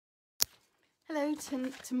Hello,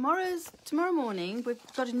 tomorrow morning we've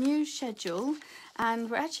got a new schedule and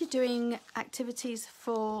we're actually doing activities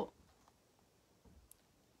for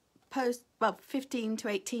 15 to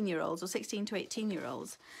 18 year olds or 16 to 18 year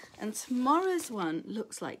olds, and tomorrow's one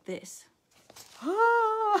looks like this.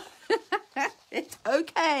 It's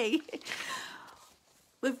okay.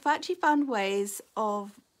 We've actually found ways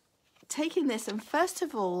of taking this and first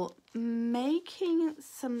of all making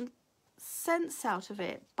some sense out of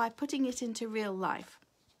it by putting it into real life.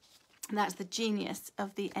 And that's the genius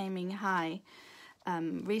of the Aiming High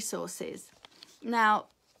resources. Now,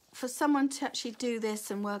 for someone to actually do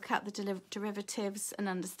this and work out the derivatives and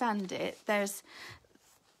understand it, there's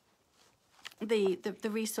the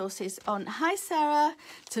resources on. Hi Sarah,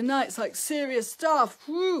 tonight's like serious stuff.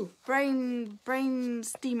 Woo, brain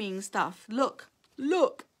steaming stuff. Look.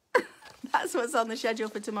 That's what's on the schedule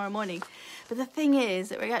for tomorrow morning. But the thing is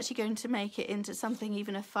that we're actually going to make it into something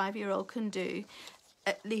even a 5-year-old can do,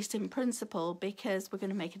 at least in principle, because we're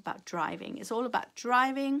going to make it about driving. It's all about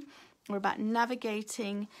driving. We're about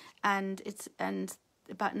navigating, and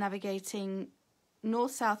about navigating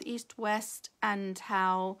north, south, east, west, and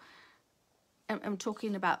how I'm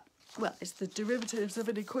talking about, well, it's the derivatives of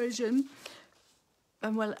an equation,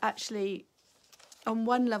 and we'll actually on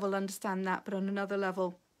one level understand that, but on another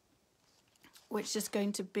level, which is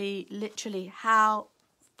going to be literally how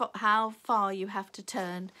far you have to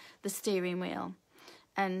turn the steering wheel,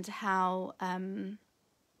 and how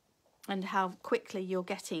quickly you're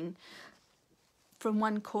getting from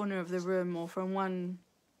one corner of the room or from one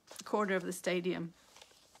corner of the stadium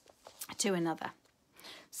to another.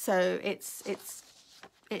 So it's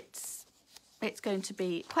going to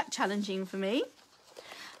be quite challenging for me,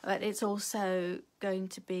 but it's also going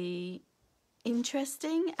to be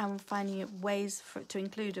interesting, and finding ways to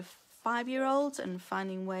include a 5-year-old, and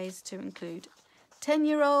finding ways to include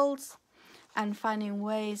 10-year-olds, and finding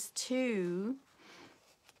ways to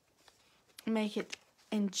make it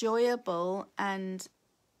enjoyable and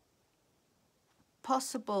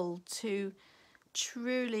possible to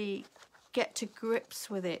truly get to grips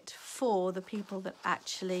with it for the people that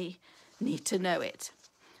actually need to know it,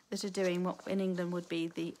 that are doing what in England would be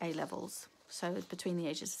the A-levels. So between the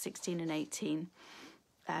ages of 16 and 18,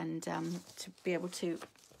 and to be able to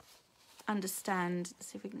understand,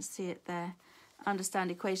 see if we can see it there,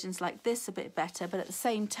 understand equations like this a bit better, but at the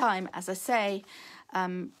same time, as I say,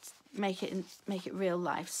 make it real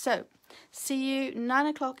life. So see you 9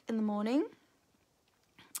 o'clock in the morning,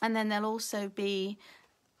 and then there'll also be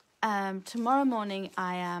tomorrow morning.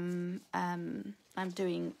 I'm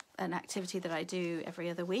doing an activity that I do every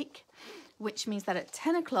other week, which means that at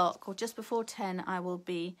 10 o'clock or just before 10, I will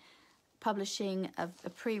be publishing a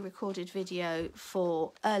pre-recorded video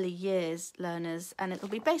for early years learners, and it'll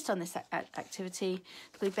be based on this activity.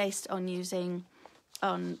 It'll be based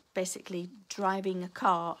on basically driving a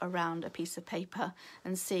car around a piece of paper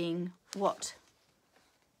and seeing what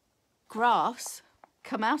graphs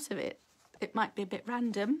come out of it. It might be a bit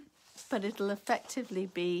random, but it'll effectively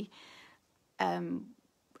be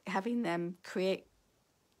having them create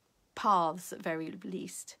paths at very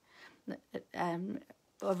least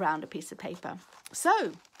around a piece of paper.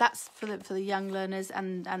 So that's for the young learners,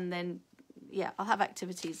 and then yeah, I'll have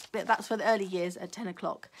activities, but that's for the early years at 10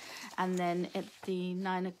 o'clock, and then at the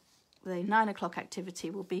 9 o'clock activity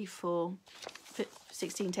will be for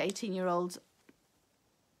 16 to 18 year olds.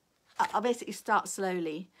 I'll basically start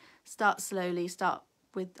slowly, start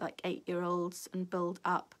with like 8-year-olds and build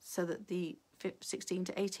up, so that the 16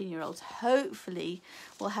 to 18 year olds hopefully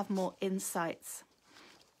will have more insights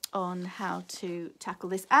on how to tackle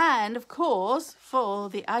this. And of course, for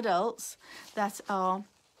the adults that are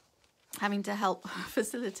having to help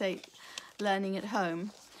facilitate learning at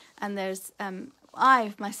home, and there's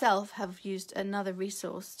I myself have used another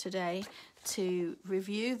resource today to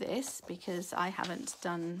review this, because I haven't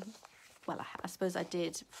done, well, I suppose I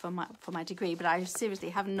did for my degree, but I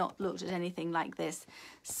seriously have not looked at anything like this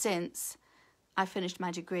since I finished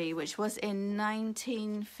my degree, which was in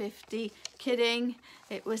 1950. Kidding,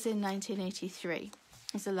 it was in 1983.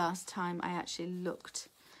 Was the last time I actually looked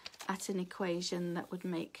at an equation that would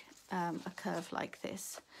make a curve like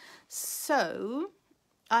this. So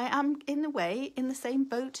I am, in a way, in the same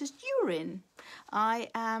boat as you're in. I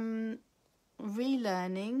am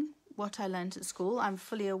relearning what I learned at school. I'm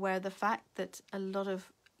fully aware of the fact that a lot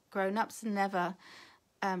of grown-ups never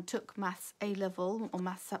took maths A-level or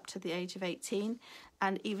maths up to the age of 18,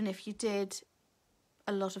 and even if you did,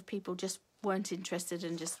 a lot of people just weren't interested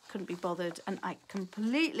and just couldn't be bothered, and I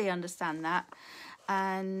completely understand that.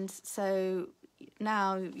 And so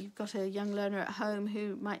now you've got a young learner at home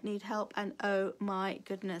who might need help, and oh my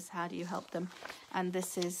goodness, how do you help them? And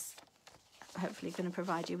this is hopefully going to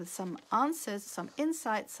provide you with some answers, some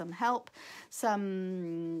insights, some help,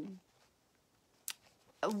 some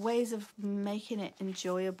ways of making it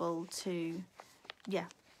enjoyable to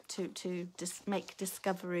make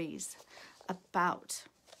discoveries about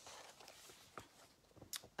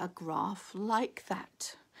a graph like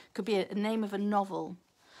that. Could be a name of a novel.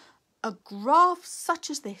 A graph such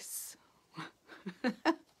as this.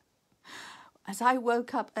 As I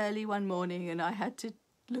woke up early one morning and I had to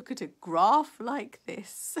look at a graph like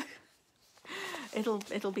this.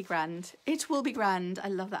 It'll be grand. It will be grand. I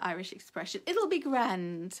love that Irish expression. It'll be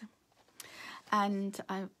grand. And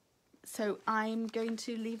so I'm going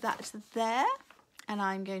to leave that there, and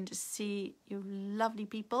I'm going to see you lovely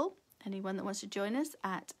people, anyone that wants to join us,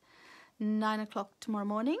 at 9 o'clock tomorrow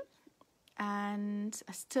morning. And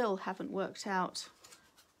I still haven't worked out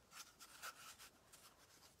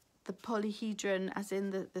the polyhedron, as in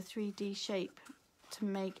the 3D shape, to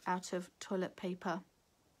make out of toilet paper.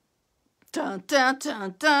 Dun, dun,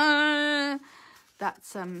 dun, dun.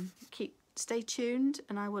 That's stay tuned,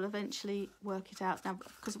 and I will eventually work it out now,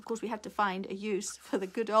 because of course we had to find a use for the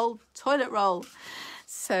good old toilet roll.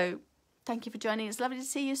 So thank you for joining. It's lovely to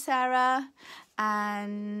see you, Sarah,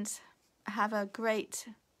 and have a great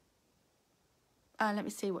let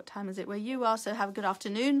me see, what time is it where you are? So have a good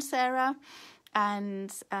afternoon, Sarah,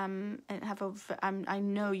 and I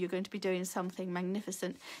know you're going to be doing something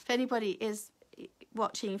magnificent. If anybody is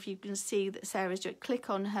watching, if you can see that Sarah's doing,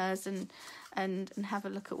 click on hers and have a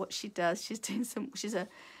look at what she does. She's doing she's a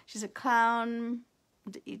clown.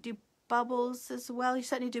 You do bubbles as well. You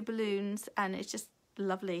certainly do balloons, and it's just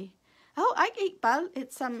lovely. Oh, Iqbal,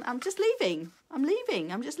 it's I'm just leaving.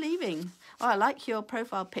 I'm just leaving. Oh, I like your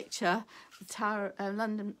profile picture. The Tower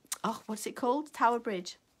London. Oh, what's it called? Tower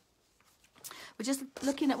Bridge. We're just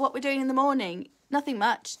looking at what we're doing in the morning. Nothing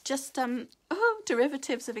much. Just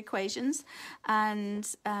derivatives of equations,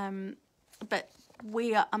 and but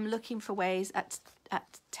I'm looking for ways at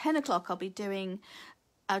 10 o'clock.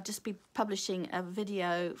 I'll just be publishing a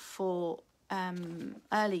video for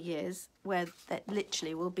early years, where that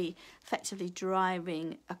literally will be effectively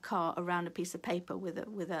driving a car around a piece of paper with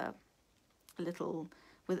a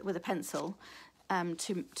pencil,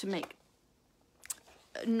 to make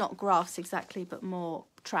not graphs exactly, but more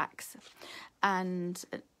tracks, and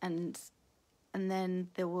then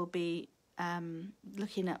there will be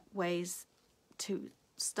looking at ways to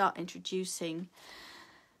start introducing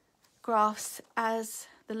graphs as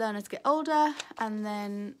the learners get older, and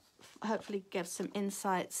then hopefully give some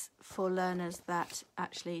insights for learners that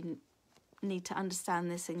actually need to understand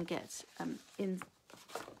this and get in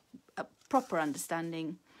a proper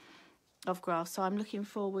understanding of graphs. So I'm looking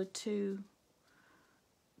forward to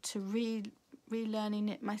relearning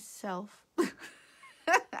it myself.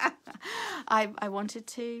 I wanted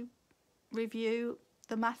to review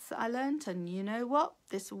the maths that I learned, and you know what?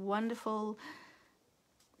 This wonderful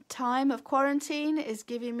time of quarantine is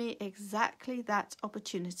giving me exactly that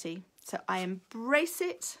opportunity. So I embrace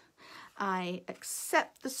it, I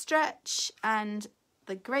accept the stretch, and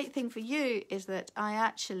the great thing for you is that I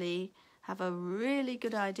actually have a really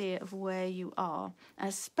good idea of where you are, and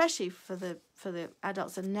especially for the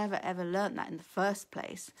adults that never ever learnt that in the first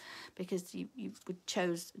place, because you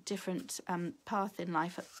chose a different path in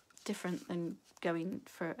life, different than going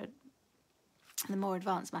for the more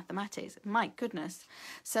advanced mathematics. My goodness.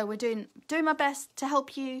 So we're doing my best to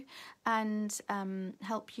help you and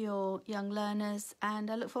help your young learners, and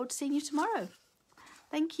I look forward to seeing you tomorrow.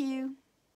 Thank you.